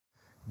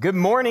Good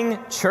morning,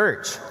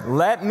 church.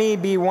 Let me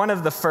be one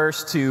of the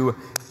first to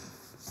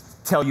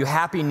tell you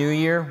Happy New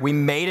Year. We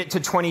made it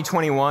to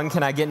 2021.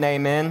 Can I get an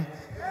amen?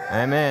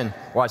 Yeah. Amen.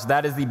 Watch,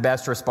 that is the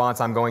best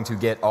response I'm going to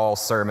get all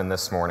sermon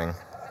this morning.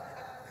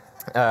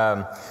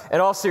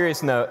 In all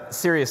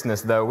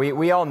seriousness, though,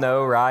 we all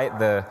know, right,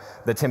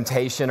 the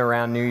temptation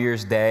around New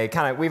Year's Day,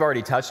 we've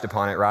already touched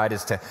upon it, right,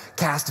 is to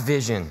cast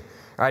vision,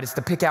 right? It's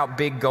to pick out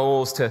big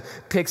goals, to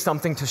pick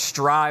something to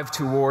strive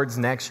towards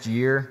next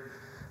year.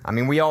 I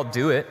mean, we all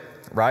do it,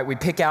 right? We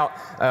pick out,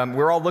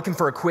 we're all looking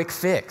for a quick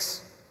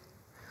fix.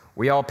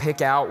 We all pick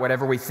out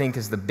whatever we think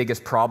is the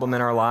biggest problem in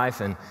our life,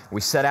 and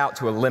we set out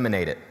to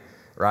eliminate it,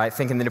 right?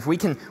 Thinking that if we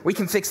can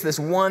fix this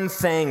one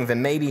thing,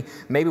 then maybe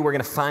we're going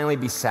to finally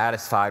be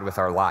satisfied with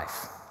our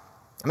life.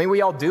 I mean,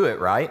 we all do it,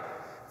 right?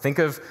 Think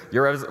of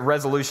your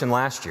resolution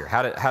last year.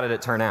 How did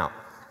it turn out?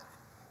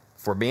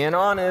 If we're being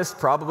honest,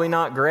 probably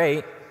not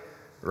great.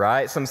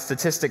 Right? Some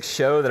statistics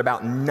show that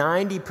about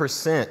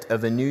 90% of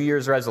the New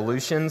Year's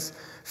resolutions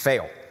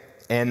fail.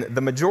 And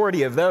the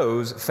majority of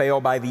those fail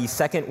by the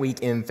second week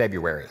in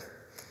February.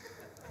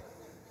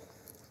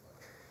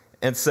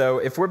 And so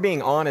if we're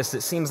being honest,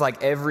 it seems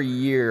like every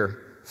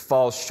year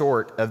falls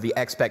short of the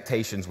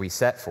expectations we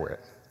set for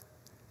it.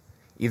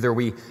 Either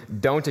we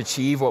don't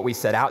achieve what we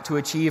set out to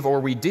achieve,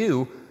 or we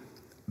do,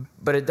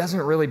 but it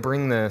doesn't really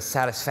bring the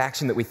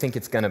satisfaction that we think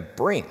it's going to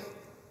bring.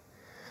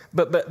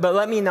 But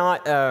let me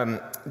not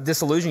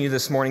disillusion you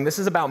this morning. This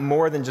is about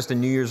more than just a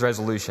New Year's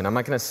resolution. I'm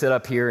not going to sit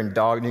up here and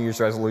dog New Year's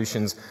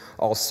resolutions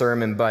all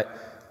sermon, but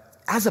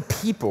as a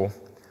people,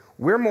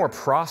 we're more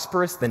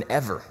prosperous than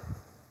ever,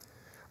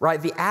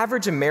 right? The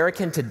average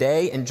American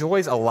today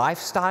enjoys a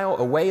lifestyle,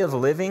 a way of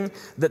living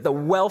that the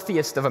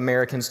wealthiest of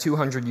Americans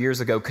 200 years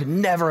ago could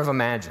never have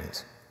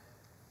imagined.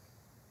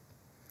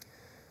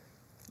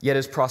 Yet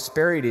as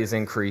prosperity has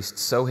increased,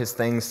 so has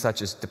things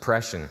such as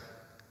depression,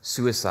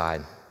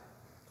 suicide,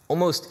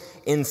 almost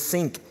in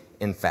sync,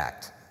 in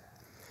fact.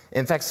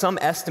 In fact, some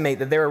estimate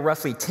that there are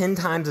roughly 10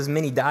 times as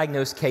many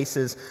diagnosed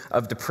cases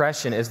of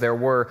depression as there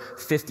were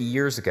 50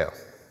 years ago.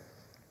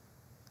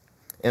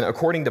 And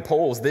according to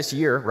polls this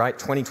year, right,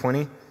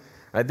 2020,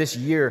 this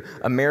year,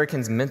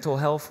 Americans' mental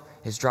health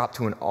has dropped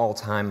to an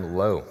all-time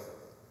low.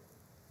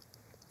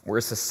 We're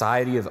a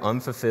society of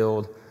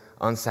unfulfilled,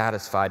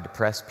 unsatisfied,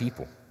 depressed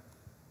people.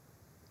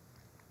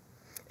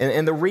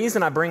 And the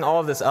reason I bring all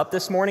of this up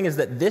this morning is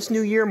that this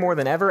new year, more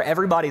than ever,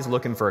 everybody's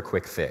looking for a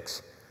quick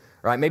fix,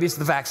 right? Maybe it's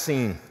the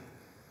vaccine,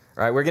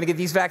 right? We're going to get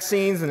these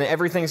vaccines and then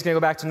everything's going to go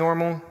back to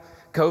normal.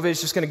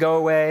 COVID's just going to go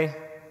away.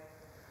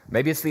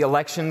 Maybe it's the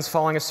elections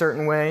falling a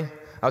certain way.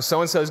 Oh,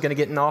 so-and-so is going to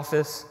get in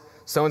office.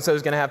 So-and-so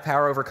is going to have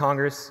power over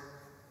Congress,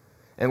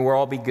 and we'll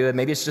all be good.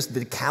 Maybe it's just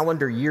the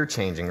calendar year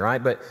changing,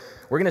 right? But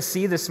we're going to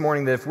see this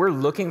morning that if we're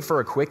looking for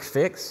a quick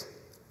fix,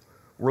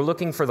 we're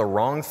looking for the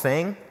wrong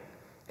thing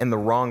in the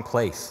wrong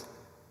place.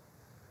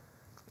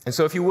 And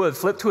so if you would,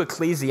 flip to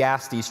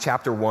Ecclesiastes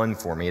chapter 1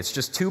 for me. It's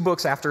just 2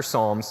 books after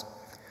Psalms.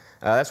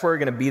 That's where we're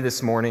going to be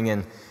this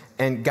morning.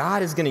 And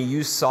God is going to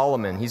use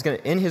Solomon.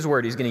 In his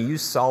word, he's going to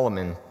use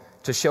Solomon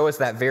to show us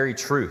that very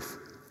truth,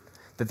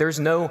 that there's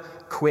no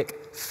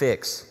quick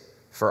fix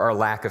for our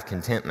lack of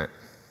contentment.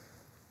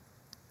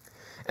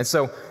 And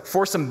so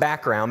for some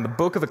background, the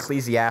book of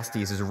Ecclesiastes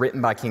is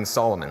written by King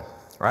Solomon,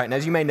 right? And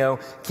as you may know,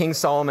 King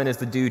Solomon is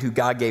the dude who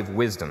God gave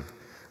wisdom.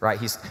 Right,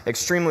 he's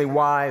extremely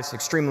wise,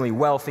 extremely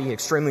wealthy,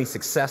 extremely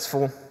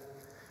successful,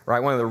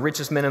 right? One of the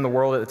richest men in the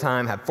world at the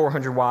time, had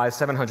 400 wives,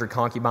 700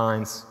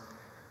 concubines.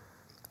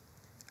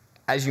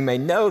 As you may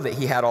know that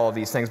he had all of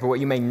these things, but what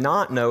you may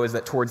not know is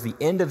that towards the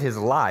end of his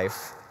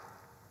life,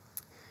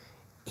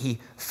 he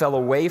fell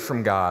away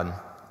from God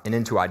and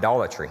into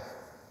idolatry.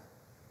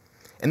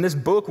 And this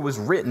book was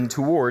written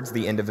towards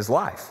the end of his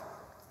life,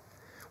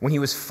 when he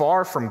was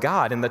far from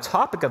God. And the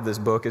topic of this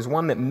book is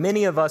one that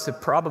many of us have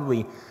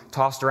probably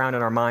tossed around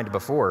in our mind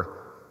before.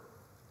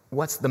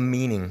 What's the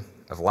meaning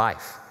of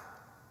life?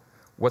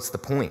 What's the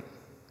point?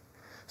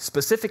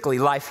 Specifically,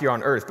 life here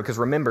on earth, because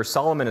remember,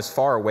 Solomon is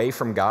far away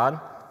from God.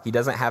 He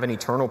doesn't have an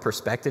eternal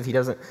perspective. He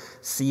doesn't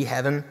see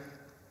heaven.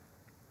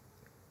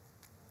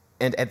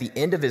 And at the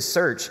end of his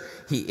search,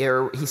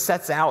 he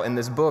sets out in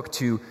this book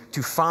to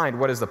find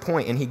what is the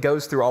point. And he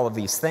goes through all of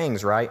these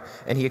things, right?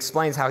 And he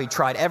explains how he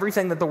tried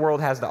everything that the world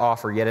has to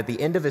offer, yet at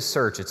the end of his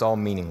search, it's all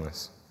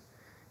meaningless.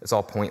 It's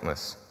all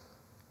pointless.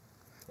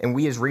 And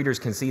we as readers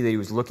can see that he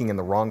was looking in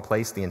the wrong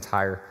place the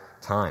entire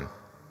time.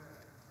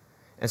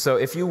 And so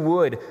if you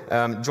would,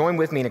 join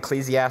with me in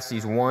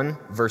Ecclesiastes 1,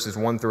 verses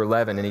 1 through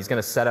 11, and he's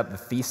going to set up the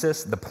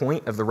thesis, the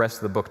point of the rest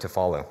of the book to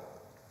follow.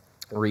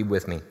 Read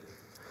with me.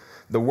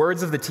 The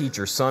words of the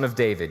teacher, son of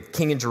David,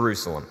 king in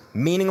Jerusalem.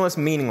 Meaningless,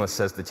 meaningless,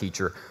 says the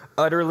teacher.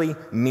 Utterly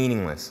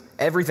meaningless.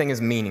 Everything is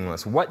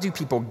meaningless. What do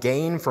people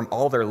gain from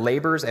all their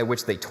labors at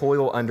which they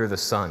toil under the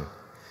sun?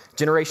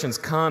 Generations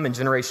come and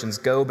generations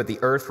go, but the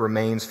earth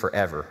remains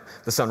forever.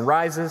 The sun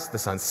rises, the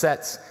sun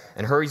sets,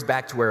 and hurries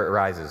back to where it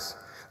rises.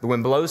 The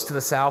wind blows to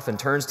the south and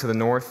turns to the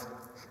north.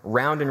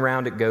 Round and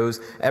round it goes,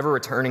 ever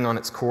returning on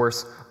its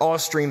course. All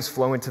streams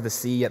flow into the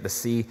sea, yet the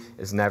sea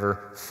is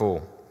never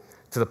full.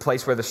 To the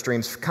place where the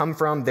streams come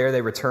from, there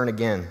they return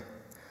again.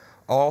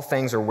 All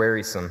things are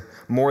wearisome,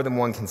 more than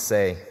one can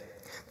say.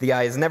 The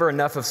eye is never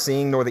enough of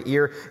seeing, nor the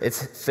ear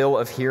its fill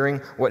of hearing.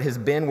 What has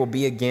been will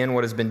be again.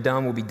 What has been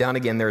done will be done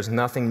again. There is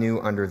nothing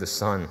new under the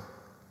sun.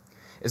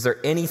 Is there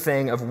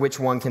anything of which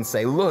one can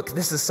say, look,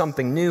 this is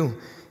something new?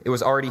 It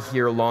was already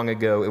here long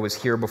ago. It was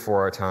here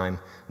before our time.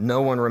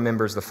 No one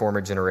remembers the former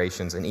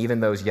generations, and even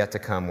those yet to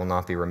come will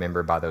not be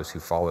remembered by those who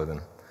follow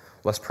them.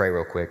 Let's pray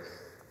real quick.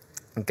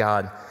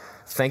 God,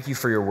 thank you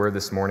for your word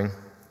this morning.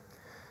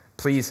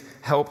 Please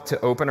help to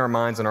open our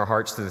minds and our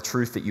hearts to the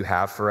truth that you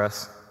have for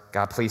us.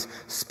 God, please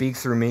speak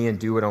through me and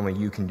do what only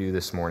you can do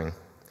this morning.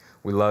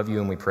 We love you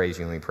and we praise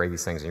you, and we pray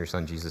these things in your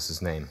son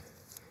Jesus' name.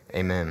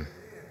 Amen.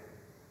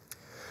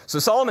 So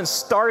Solomon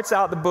starts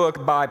out the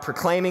book by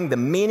proclaiming the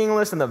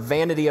meaningless and the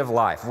vanity of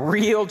life.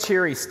 Real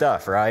cheery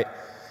stuff, right?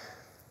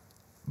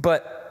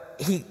 But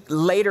he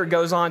later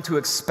goes on to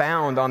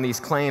expound on these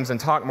claims and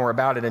talk more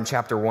about it in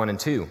chapter 1 and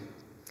 2.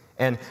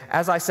 And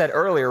as I said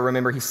earlier,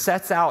 remember, he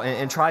sets out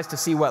and tries to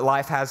see what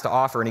life has to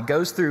offer. And he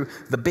goes through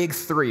the big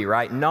three,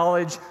 right?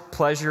 Knowledge,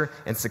 pleasure,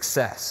 and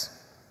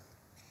success.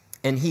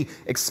 And he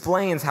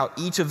explains how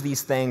each of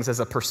these things as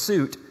a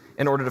pursuit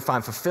in order to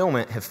find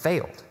fulfillment have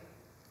failed.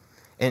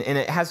 And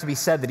it has to be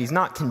said that he's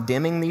not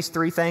condemning these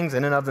three things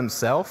in and of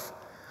themselves,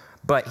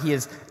 but he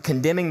is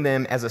condemning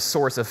them as a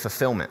source of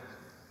fulfillment.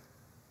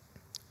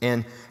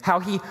 And how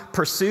he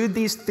pursued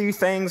these three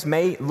things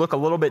may look a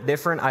little bit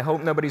different. I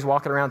hope nobody's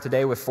walking around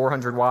today with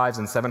 400 wives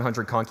and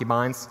 700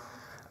 concubines.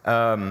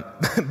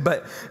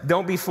 But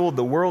don't be fooled.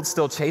 The world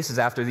still chases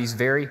after these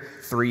very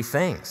three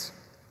things.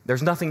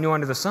 There's nothing new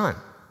under the sun,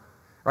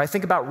 right?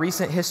 Think about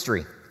recent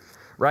history,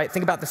 right?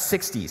 Think about the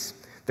 60s.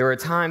 They were a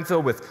time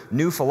filled with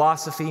new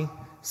philosophy,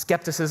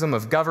 skepticism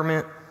of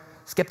government,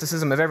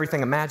 skepticism of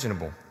everything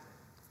imaginable.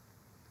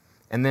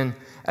 And then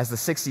as the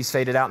 60s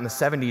faded out and the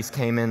 70s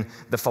came in,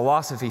 the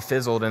philosophy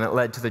fizzled and it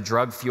led to the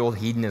drug-fueled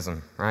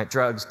hedonism, right?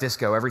 Drugs,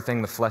 disco,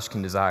 everything the flesh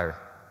can desire.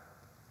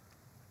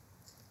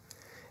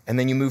 And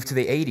then you move to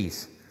the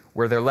 80s,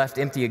 where they're left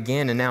empty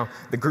again, and now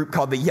the group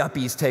called the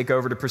yuppies take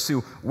over to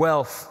pursue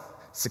wealth,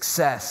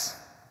 success,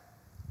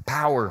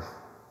 power.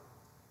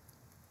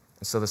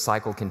 And so the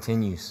cycle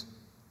continues.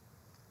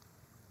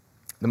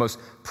 The most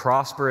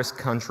prosperous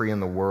country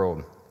in the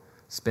world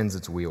spins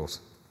its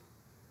wheels.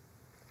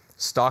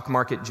 Stock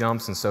market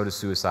jumps, and so does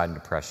suicide and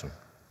depression.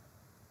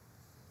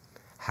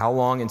 How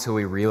long until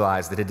we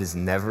realize that it is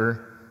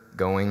never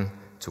going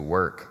to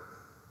work?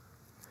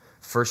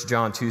 1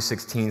 John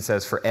 2:16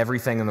 says, "For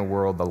everything in the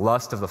world, the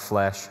lust of the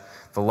flesh,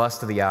 the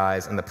lust of the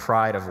eyes, and the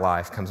pride of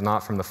life comes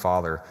not from the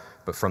Father,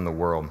 but from the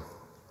world."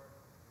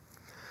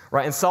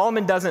 Right? And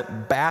Solomon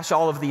doesn't bash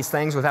all of these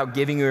things without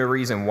giving you a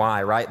reason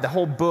why, right? The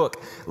whole book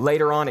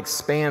later on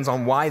expands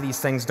on why these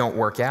things don't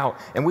work out.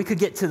 And we could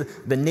get to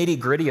the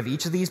nitty-gritty of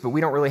each of these, but we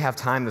don't really have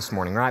time this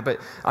morning, right? But,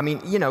 I mean,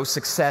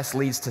 success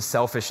leads to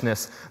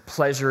selfishness.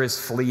 Pleasure is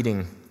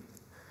fleeting.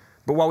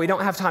 But while we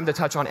don't have time to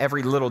touch on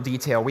every little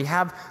detail, we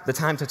have the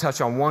time to touch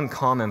on one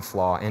common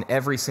flaw in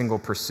every single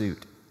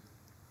pursuit.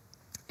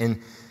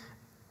 And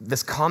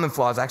this common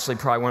flaw is actually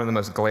probably one of the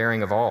most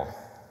glaring of all.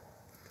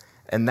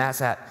 And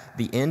that's at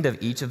the end of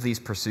each of these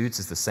pursuits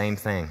is the same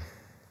thing.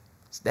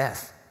 It's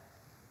death.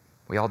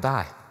 We all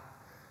die.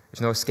 There's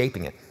no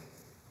escaping it.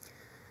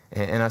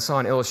 And I saw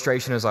an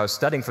illustration as I was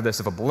studying for this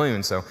of a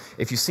balloon. So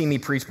if you see me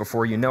preach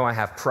before, you know I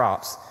have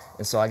props.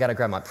 And so I got to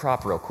grab my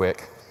prop real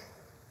quick.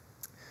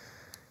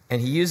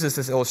 And he uses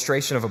this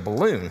illustration of a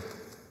balloon.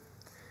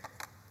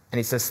 And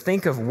he says,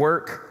 think of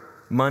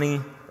work, money,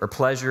 or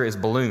pleasure as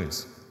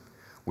balloons.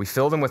 We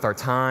fill them with our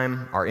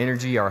time, our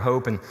energy, our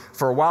hope, and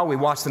for a while we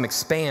watch them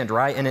expand,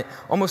 right? And it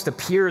almost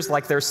appears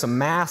like there's some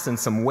mass and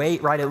some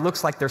weight, right? It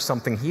looks like there's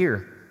something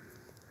here.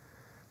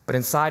 But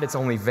inside it's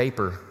only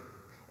vapor,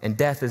 and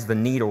death is the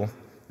needle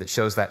that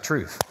shows that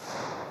truth.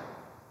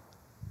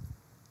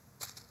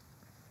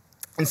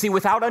 And see,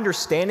 without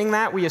understanding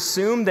that, we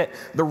assume that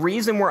the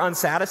reason we're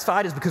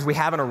unsatisfied is because we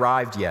haven't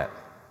arrived yet.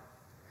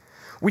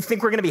 We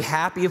think we're going to be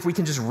happy if we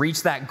can just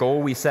reach that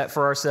goal we set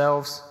for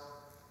ourselves.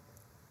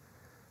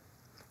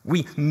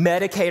 We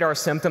medicate our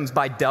symptoms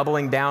by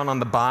doubling down on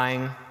the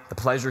buying, the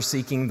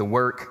pleasure-seeking, the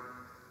work,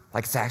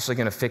 like it's actually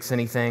going to fix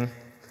anything.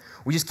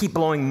 We just keep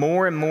blowing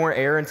more and more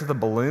air into the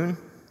balloon.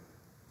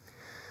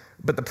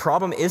 But the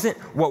problem isn't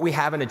what we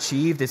haven't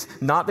achieved. It's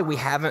not that we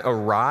haven't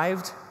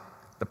arrived.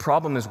 The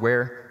problem is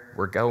where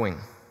we're going.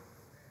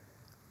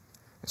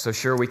 So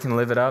sure, we can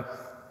live it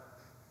up,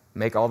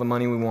 make all the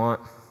money we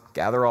want,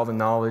 gather all the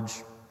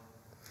knowledge,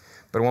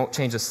 but it won't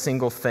change a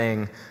single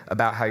thing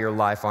about how your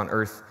life on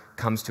earth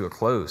comes to a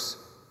close.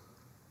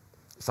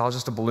 It's all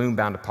just a balloon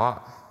bound to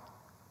pop.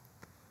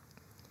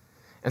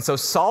 And so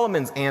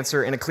Solomon's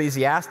answer in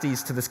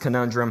Ecclesiastes to this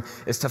conundrum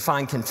is to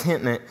find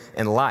contentment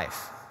in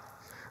life.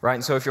 Right?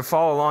 And so if you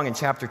follow along in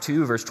chapter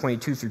 2, verse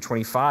 22 through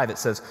 25, it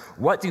says,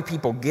 "What do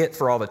people get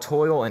for all the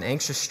toil and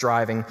anxious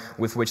striving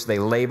with which they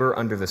labor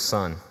under the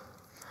sun?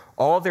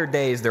 All their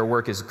days their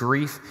work is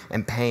grief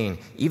and pain.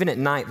 Even at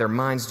night their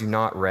minds do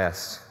not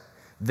rest.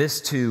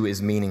 This too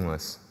is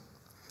meaningless.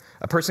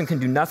 A person can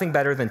do nothing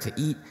better than to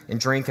eat and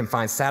drink and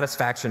find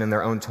satisfaction in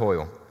their own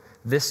toil.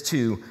 This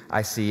too,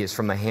 I see, is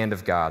from the hand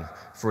of God,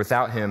 for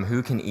without him,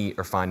 who can eat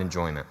or find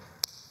enjoyment?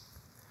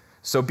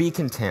 So be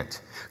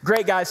content.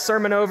 Great, guys,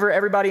 sermon over.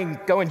 Everybody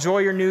go enjoy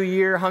your new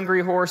year.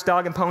 Hungry Horse,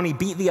 Dog and Pony,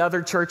 beat the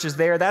other churches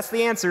there. That's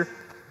the answer.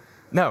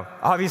 No,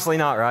 obviously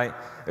not, right?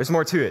 There's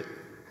more to it.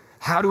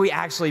 How do we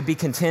actually be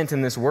content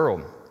in this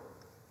world?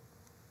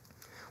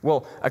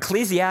 Well,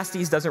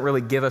 Ecclesiastes doesn't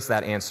really give us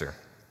that answer.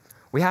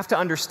 We have to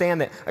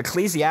understand that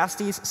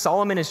Ecclesiastes,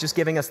 Solomon is just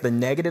giving us the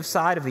negative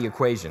side of the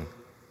equation.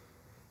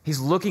 He's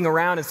looking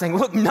around and saying,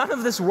 look, none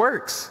of this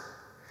works.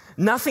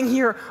 Nothing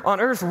here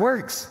on earth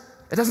works.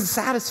 It doesn't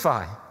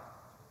satisfy.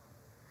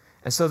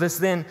 And so this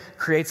then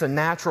creates a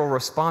natural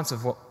response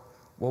of, well,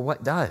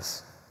 what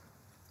does?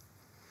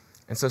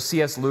 And so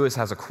C.S. Lewis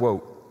has a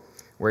quote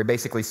where he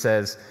basically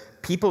says,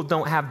 people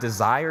don't have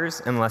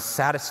desires unless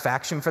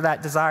satisfaction for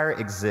that desire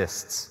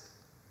exists.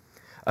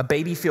 A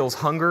baby feels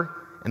hunger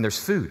and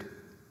there's food.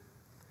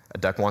 A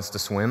duck wants to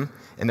swim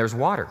and there's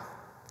water.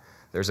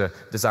 There's a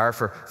desire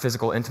for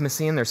physical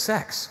intimacy and there's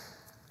sex.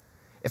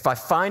 If I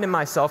find in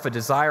myself a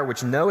desire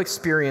which no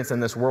experience in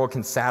this world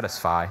can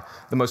satisfy,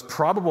 the most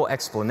probable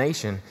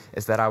explanation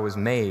is that I was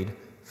made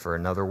for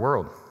another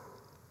world.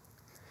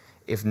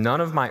 If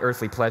none of my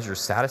earthly pleasures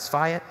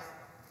satisfy it,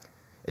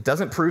 it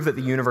doesn't prove that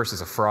the universe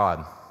is a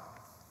fraud.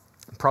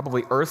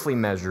 Probably earthly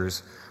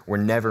measures were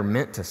never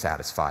meant to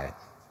satisfy it,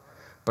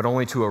 but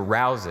only to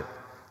arouse it,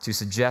 to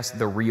suggest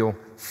the real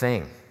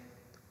thing.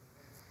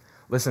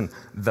 Listen,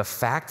 the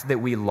fact that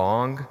we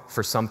long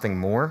for something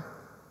more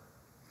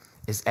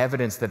is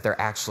evidence that there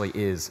actually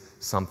is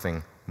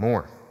something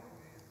more.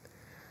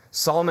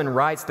 Solomon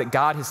writes that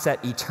God has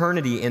set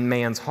eternity in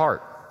man's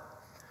heart.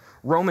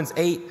 Romans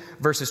 8,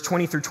 verses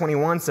 20 through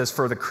 21 says,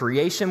 for the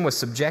creation was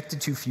subjected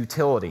to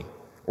futility,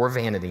 or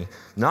vanity,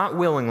 not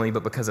willingly,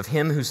 but because of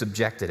him who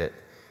subjected it,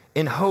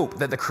 in hope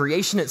that the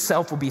creation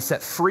itself will be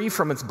set free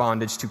from its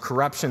bondage to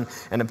corruption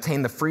and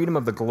obtain the freedom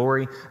of the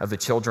glory of the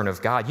children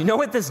of God. You know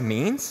what this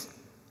means?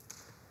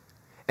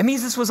 It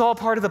means this was all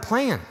part of the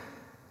plan.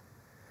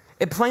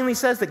 It plainly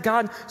says that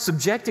God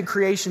subjected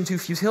creation to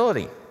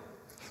futility.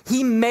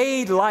 He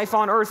made life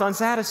on earth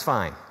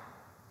unsatisfying.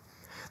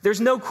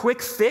 There's no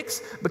quick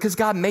fix because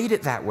God made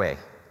it that way.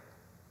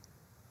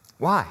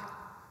 Why?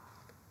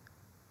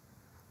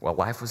 Well,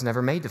 life was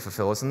never made to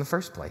fulfill us in the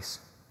first place.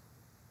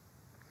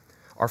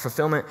 Our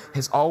fulfillment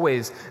has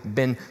always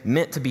been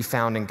meant to be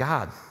found in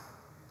God,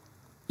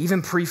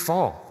 even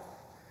pre-fall.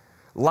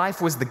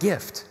 Life was the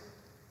gift.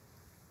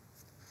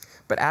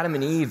 But Adam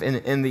and Eve,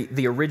 in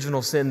the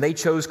original sin, they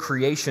chose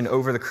creation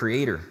over the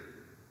Creator.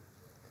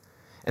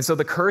 And so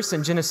the curse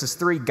in Genesis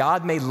 3,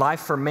 God made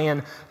life for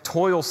man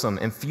toilsome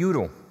and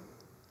futile.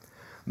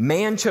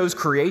 Man chose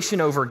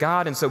creation over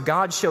God, and so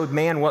God showed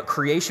man what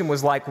creation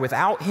was like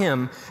without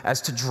him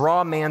as to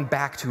draw man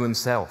back to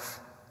himself.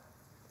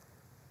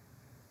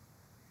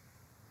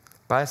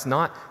 By us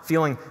not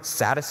feeling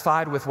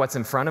satisfied with what's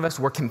in front of us,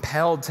 we're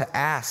compelled to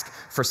ask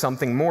for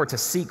something more, to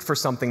seek for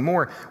something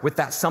more, with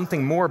that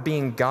something more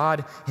being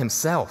God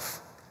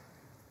himself.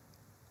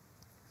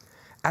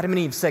 Adam and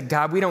Eve said,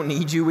 God, we don't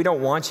need you, we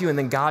don't want you, and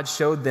then God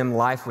showed them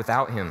life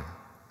without him.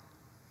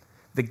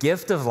 The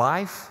gift of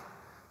life,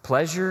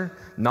 pleasure,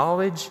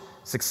 knowledge,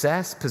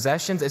 success,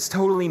 possessions, it's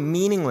totally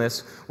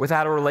meaningless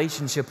without a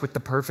relationship with the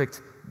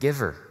perfect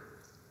giver.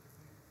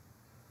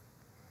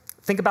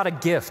 Think about a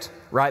gift,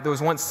 right, that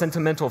was once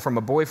sentimental from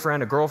a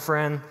boyfriend, a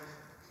girlfriend,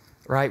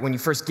 right? When you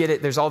first get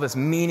it, there's all this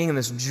meaning and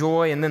this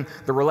joy, and then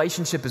the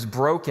relationship is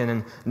broken,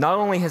 and not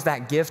only has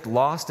that gift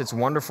lost its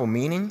wonderful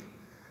meaning,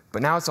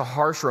 but now it's a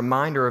harsh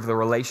reminder of the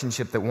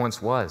relationship that once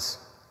was.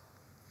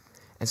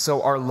 And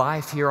so our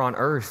life here on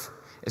earth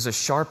is a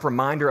sharp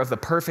reminder of the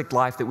perfect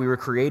life that we were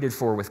created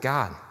for with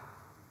God.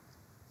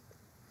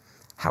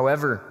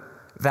 However,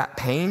 that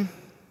pain,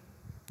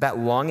 that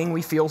longing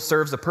we feel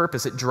serves a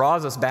purpose. It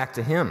draws us back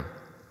to him.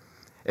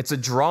 It's a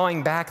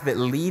drawing back that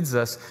leads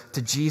us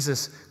to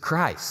Jesus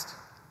Christ.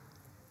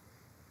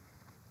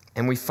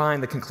 And we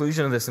find the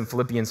conclusion of this in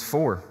Philippians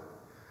 4.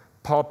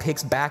 Paul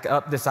picks back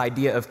up this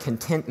idea of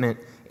contentment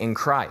in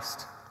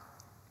Christ.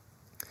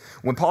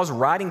 When Paul's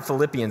writing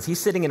Philippians, he's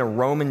sitting in a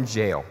Roman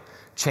jail,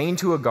 chained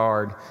to a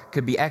guard,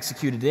 could be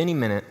executed any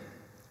minute.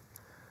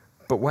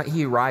 But what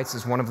he writes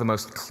is one of the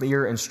most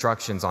clear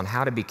instructions on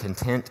how to be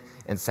content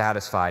and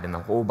satisfied in the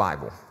whole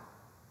Bible.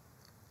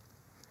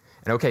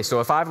 And okay, so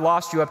if I've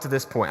lost you up to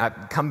this point,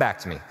 come back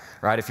to me,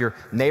 right? If your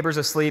neighbor's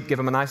asleep, give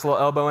him a nice little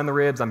elbow in the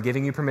ribs. I'm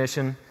giving you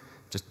permission.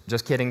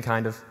 Just kidding,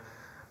 kind of.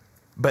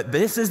 But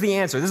this is the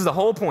answer. This is the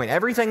whole point.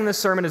 Everything in this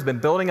sermon has been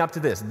building up to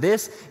this.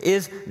 This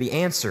is the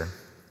answer.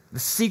 The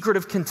secret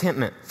of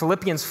contentment.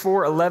 Philippians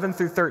 4:11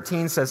 through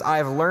 13 says, I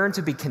have learned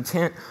to be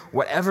content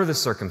whatever the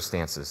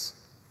circumstances.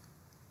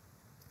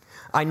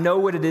 I know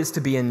what it is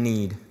to be in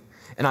need,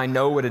 and I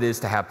know what it is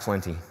to have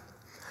plenty.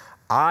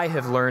 I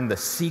have learned the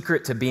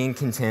secret to being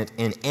content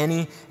in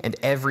any and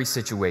every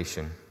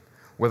situation,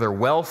 whether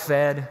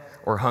well-fed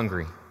or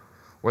hungry,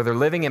 whether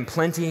living in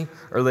plenty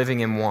or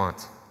living in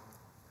want.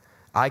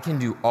 I can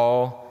do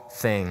all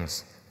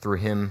things through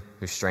him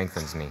who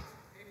strengthens me.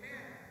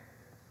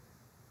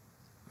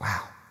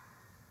 Wow.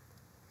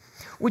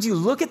 Would you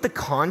look at the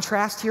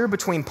contrast here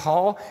between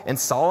Paul and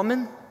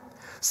Solomon?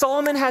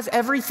 Solomon has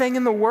everything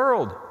in the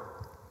world.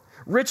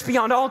 Rich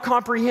beyond all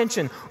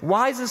comprehension,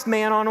 wisest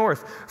man on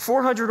earth,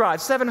 400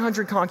 wives,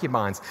 700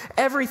 concubines,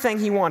 everything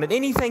he wanted,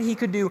 anything he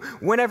could do,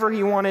 whenever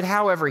he wanted,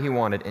 however he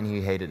wanted, and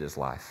he hated his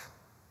life.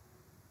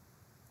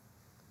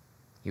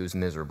 He was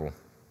miserable.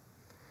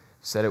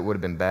 Said it would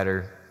have been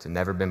better to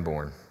never been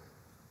born.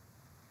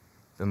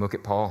 Then look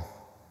at Paul,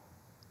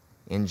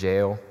 in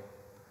jail,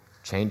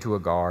 chained to a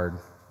guard,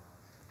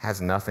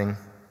 has nothing,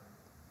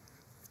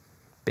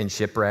 been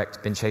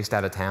shipwrecked, been chased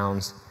out of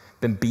towns,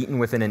 been beaten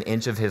within an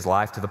inch of his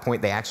life to the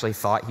point they actually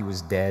thought he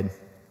was dead.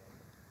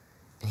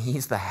 And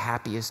he's the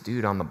happiest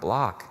dude on the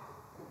block.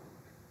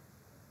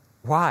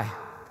 Why?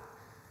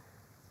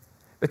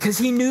 Because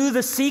he knew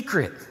the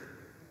secret.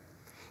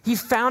 He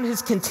found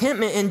his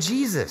contentment in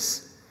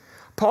Jesus.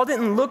 Paul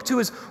didn't look to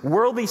his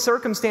worldly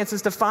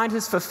circumstances to find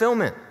his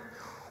fulfillment.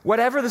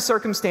 Whatever the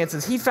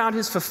circumstances, he found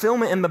his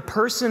fulfillment in the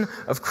person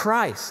of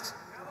Christ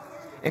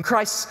and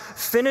Christ's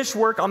finished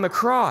work on the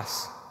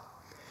cross.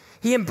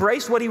 He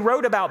embraced what he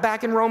wrote about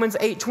back in Romans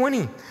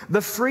 8:20,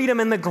 the freedom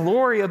and the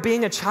glory of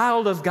being a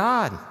child of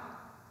God.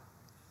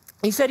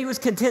 He said he was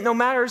content no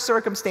matter his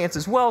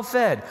circumstances,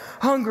 well-fed,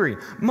 hungry,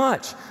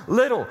 much,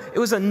 little. It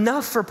was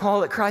enough for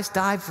Paul that Christ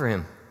died for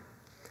him.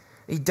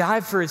 He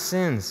died for his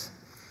sins.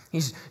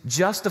 He's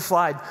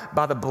justified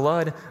by the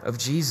blood of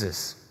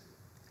Jesus.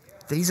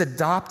 That he's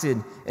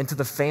adopted into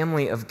the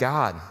family of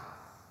God.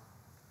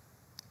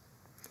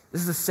 This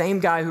is the same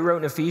guy who wrote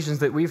in Ephesians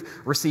that we've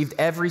received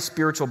every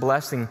spiritual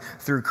blessing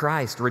through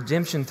Christ,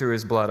 redemption through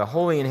his blood, a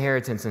holy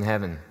inheritance in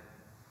heaven.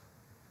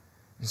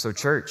 And so,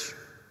 church,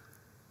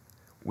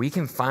 we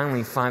can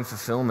finally find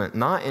fulfillment,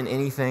 not in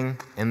anything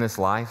in this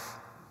life,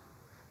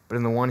 but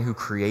in the one who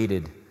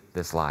created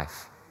this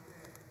life.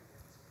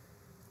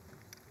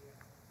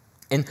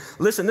 And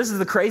listen, this is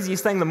the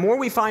craziest thing. The more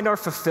we find our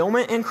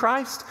fulfillment in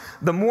Christ,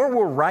 the more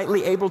we're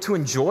rightly able to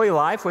enjoy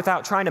life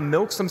without trying to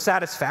milk some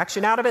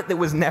satisfaction out of it that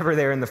was never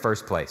there in the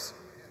first place.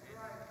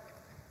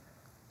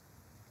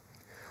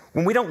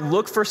 When we don't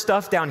look for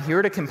stuff down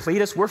here to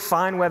complete us, we're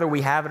fine whether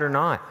we have it or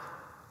not.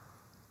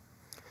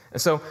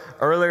 And so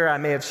earlier I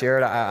may have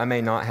shared, I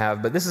may not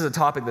have, but this is a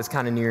topic that's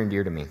kind of near and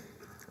dear to me,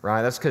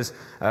 right? That's because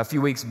a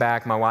few weeks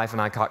back, my wife and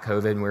I caught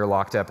COVID and we were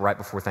locked up right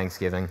before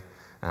Thanksgiving.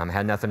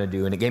 Had nothing to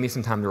do, and it gave me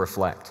some time to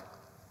reflect.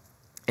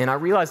 And I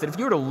realized that if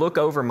you were to look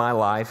over my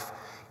life,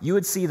 you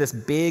would see this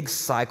big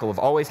cycle of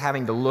always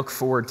having to look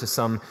forward to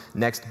some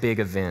next big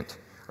event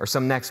or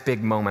some next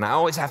big moment. I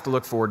always have to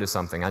look forward to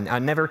something. I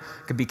never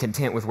could be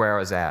content with where I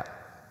was at.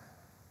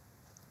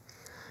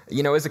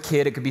 You know, as a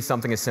kid, it could be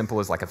something as simple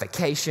as like a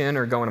vacation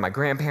or going to my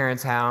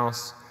grandparents'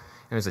 house.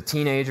 And as a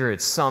teenager,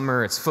 it's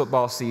summer, it's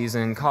football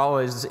season,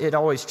 college. It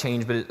always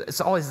changed, but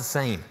it's always the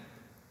same.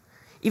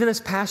 Even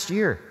this past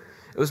year,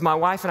 it was my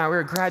wife and I, we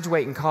were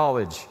graduating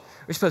college.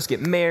 We were supposed to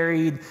get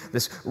married,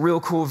 this real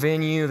cool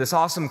venue, this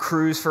awesome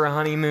cruise for a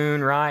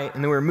honeymoon, right?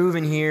 And then we were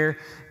moving here.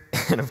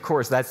 And of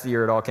course, that's the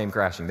year it all came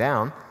crashing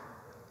down,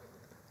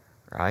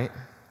 right?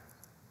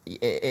 And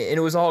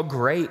it was all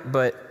great,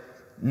 but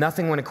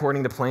nothing went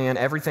according to plan.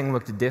 Everything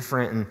looked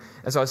different. And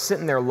as I was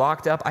sitting there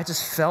locked up, I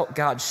just felt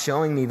God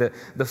showing me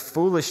the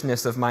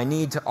foolishness of my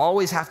need to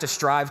always have to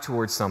strive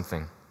towards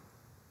something.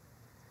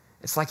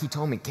 It's like he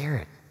told me,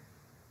 Garrett,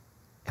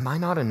 am I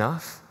not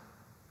enough?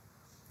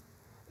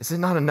 Is it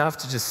not enough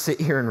to just sit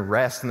here and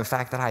rest in the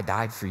fact that I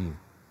died for you?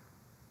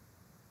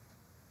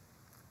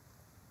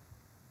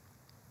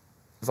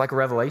 It's like a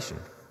revelation.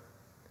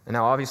 And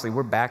now obviously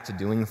we're back to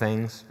doing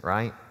things,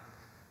 right?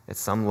 At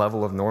some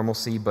level of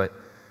normalcy, but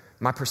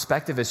my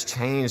perspective has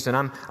changed, and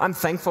I'm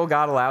thankful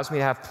God allows me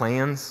to have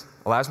plans,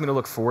 allows me to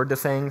look forward to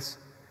things,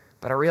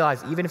 but I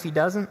realize even if he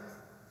doesn't,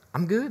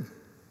 I'm good.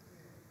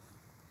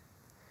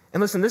 And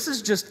listen, this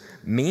is just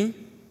me.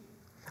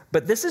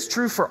 But this is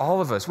true for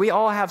all of us. We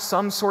all have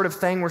some sort of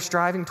thing we're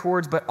striving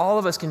towards, but all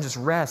of us can just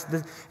rest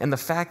in the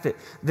fact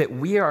that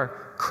we are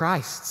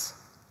Christ's.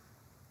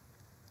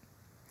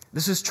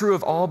 This is true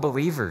of all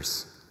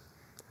believers.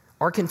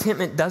 Our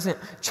contentment doesn't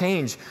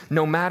change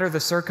no matter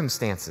the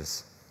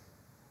circumstances.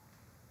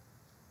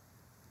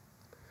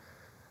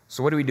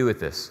 So what do we do with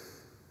this?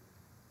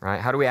 Right?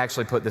 How do we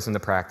actually put this into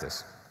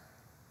practice?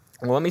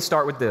 Well, let me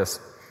start with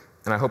this,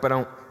 and I hope I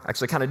don't,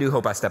 actually kind of do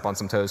hope I step on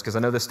some toes, because I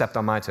know this stepped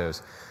on my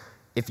toes.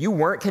 If you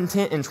weren't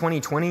content in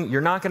 2020,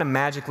 you're not going to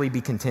magically be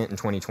content in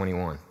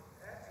 2021.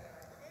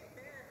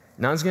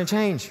 None's going to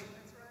change.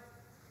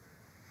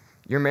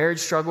 Your marriage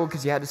struggled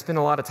because you had to spend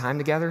a lot of time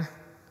together.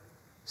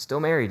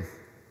 Still married,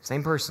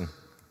 same person.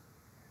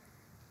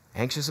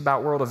 Anxious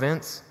about world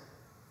events.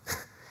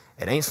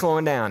 It ain't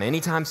slowing down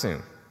anytime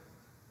soon.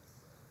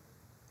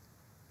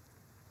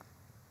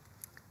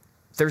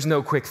 There's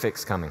no quick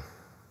fix coming.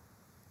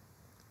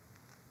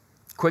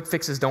 Quick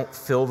fixes don't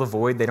fill the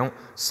void. They don't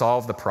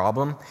solve the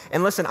problem.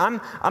 And listen, I'm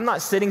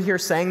not sitting here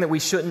saying that we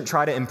shouldn't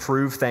try to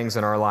improve things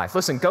in our life.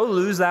 Listen, go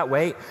lose that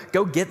weight.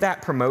 Go get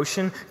that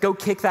promotion. Go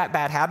kick that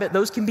bad habit.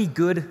 Those can be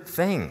good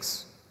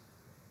things.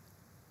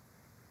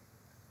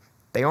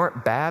 They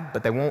aren't bad,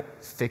 but they won't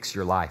fix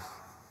your life.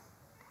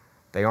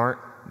 They aren't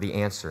the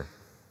answer.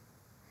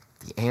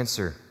 The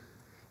answer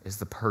is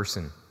the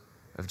person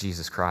of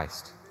Jesus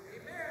Christ.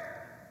 Amen.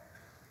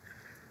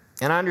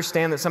 And I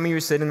understand that some of you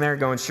are sitting there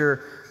going,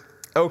 sure,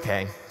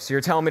 okay, so you're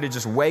telling me to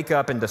just wake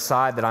up and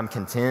decide that I'm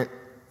content?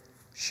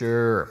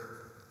 Sure.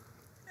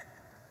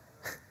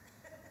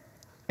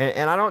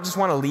 And I don't just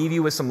want to leave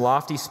you with some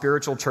lofty,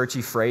 spiritual,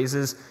 churchy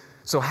phrases.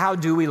 So how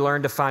do we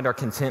learn to find our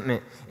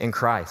contentment in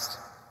Christ?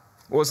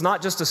 Well, it's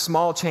not just a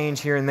small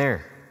change here and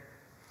there.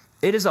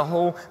 It is a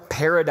whole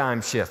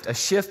paradigm shift, a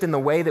shift in the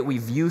way that we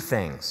view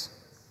things.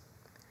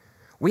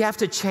 We have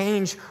to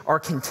change our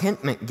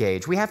contentment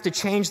gauge. We have to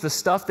change the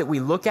stuff that we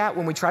look at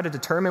when we try to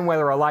determine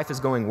whether our life is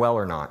going well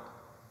or not.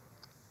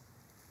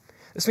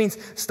 This means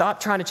stop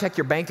trying to check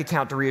your bank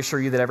account to reassure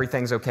you that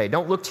everything's okay.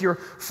 Don't look to your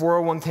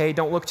 401k.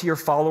 Don't look to your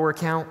follower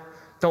count.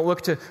 Don't look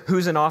to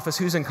who's in office,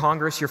 who's in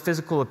Congress, your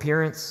physical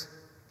appearance.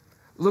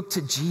 Look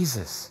to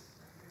Jesus.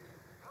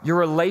 Your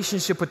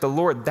relationship with the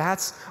Lord,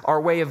 that's our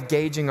way of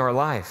gauging our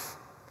life.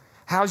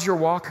 How's your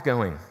walk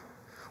going?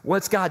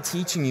 What's God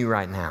teaching you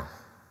right now?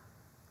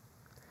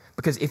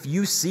 Because if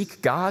you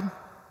seek God,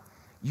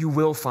 you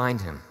will find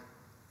him.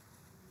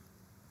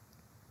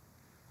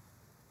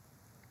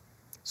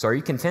 So are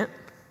you content?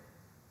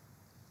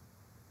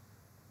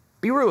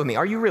 Be real with me.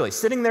 Are you really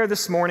sitting there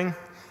this morning?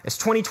 It's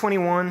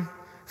 2021,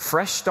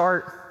 fresh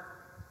start.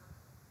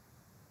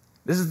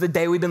 This is the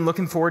day we've been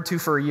looking forward to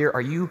for a year.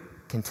 Are you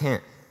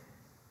content?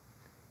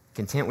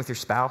 Content with your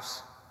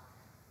spouse,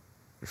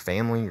 your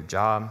family, your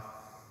job,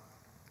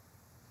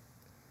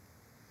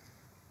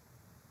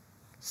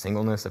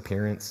 singleness,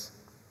 appearance?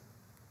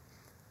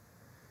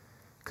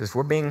 Because if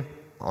we're being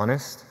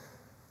honest,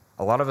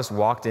 a lot of us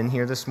walked in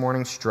here this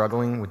morning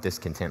struggling with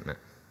discontentment,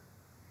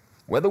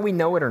 whether we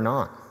know it or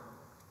not.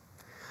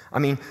 I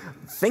mean,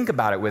 think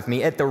about it with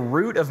me. At the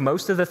root of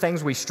most of the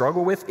things we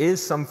struggle with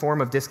is some form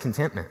of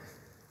discontentment.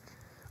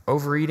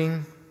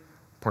 Overeating,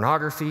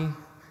 pornography,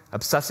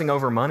 obsessing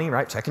over money,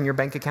 right? Checking your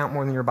bank account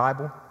more than your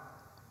Bible.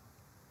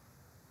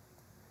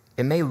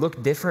 It may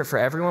look different for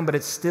everyone, but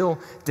it's still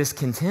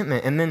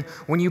discontentment. And then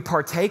when you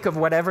partake of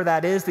whatever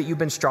that is that you've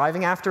been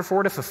striving after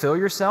for to fulfill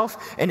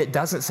yourself, and it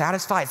doesn't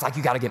satisfy, it's like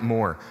you got to get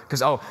more.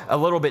 Because, a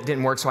little bit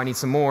didn't work, so I need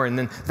some more. And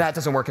then that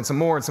doesn't work, and some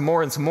more, and some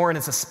more, and some more. And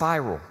it's a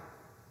spiral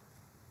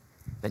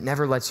that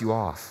never lets you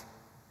off.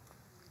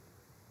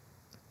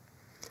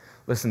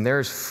 Listen,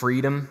 there is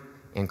freedom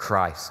in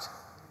Christ.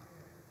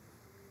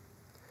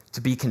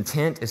 To be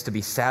content is to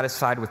be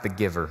satisfied with the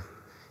giver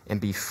and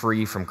be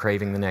free from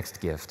craving the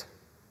next gift.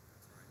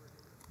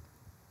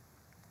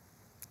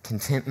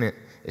 Contentment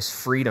is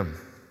freedom.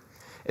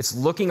 It's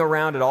looking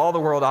around at all the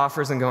world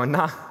offers and going,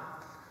 nah,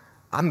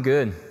 I'm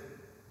good.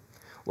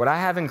 What I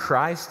have in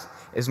Christ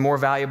is more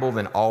valuable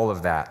than all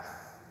of that.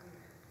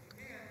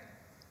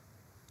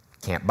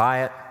 Can't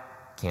buy it,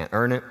 can't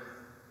earn it,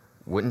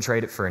 wouldn't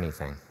trade it for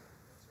anything.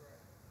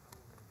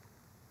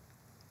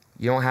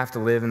 You don't have to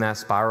live in that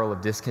spiral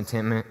of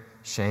discontentment,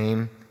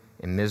 shame,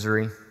 and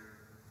misery.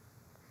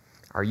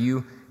 Are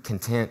you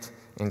content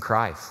in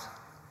Christ?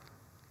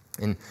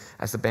 And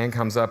as the band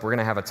comes up, we're going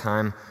to have a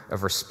time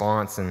of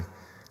response. And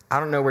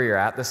I don't know where you're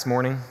at this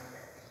morning,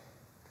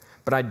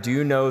 but I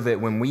do know that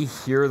when we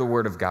hear the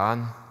word of God,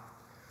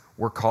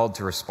 we're called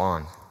to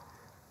respond.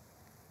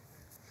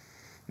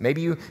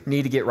 Maybe you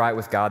need to get right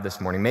with God this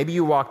morning. Maybe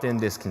you walked in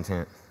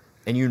discontent,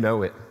 and you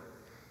know it.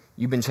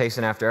 You've been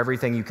chasing after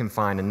everything you can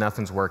find, and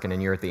nothing's working,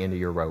 and you're at the end of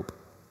your rope.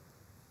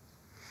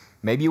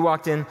 Maybe you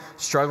walked in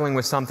struggling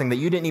with something that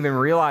you didn't even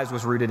realize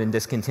was rooted in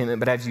discontentment,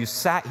 but as you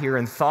sat here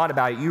and thought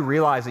about it, you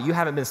realize that you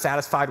haven't been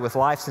satisfied with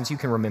life since you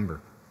can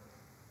remember.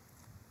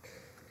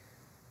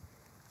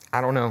 I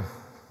don't know.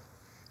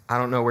 I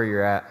don't know where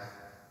you're at.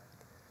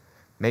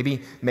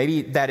 Maybe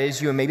that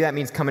is you, and maybe that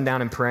means coming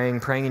down and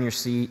praying in your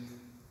seat.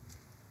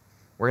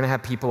 We're going to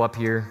have people up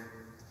here.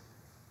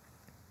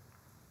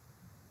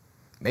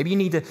 Maybe you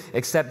need to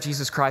accept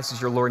Jesus Christ as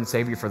your Lord and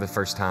Savior for the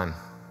first time.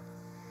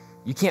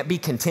 You can't be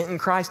content in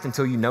Christ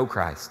until you know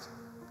Christ.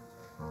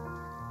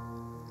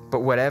 But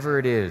whatever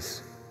it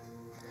is,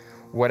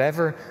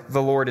 whatever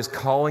the Lord is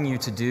calling you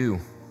to do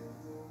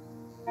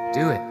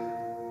it.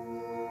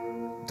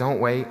 Don't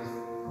wait.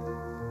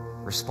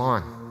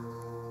 Respond.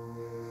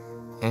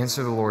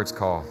 Answer the Lord's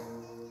call.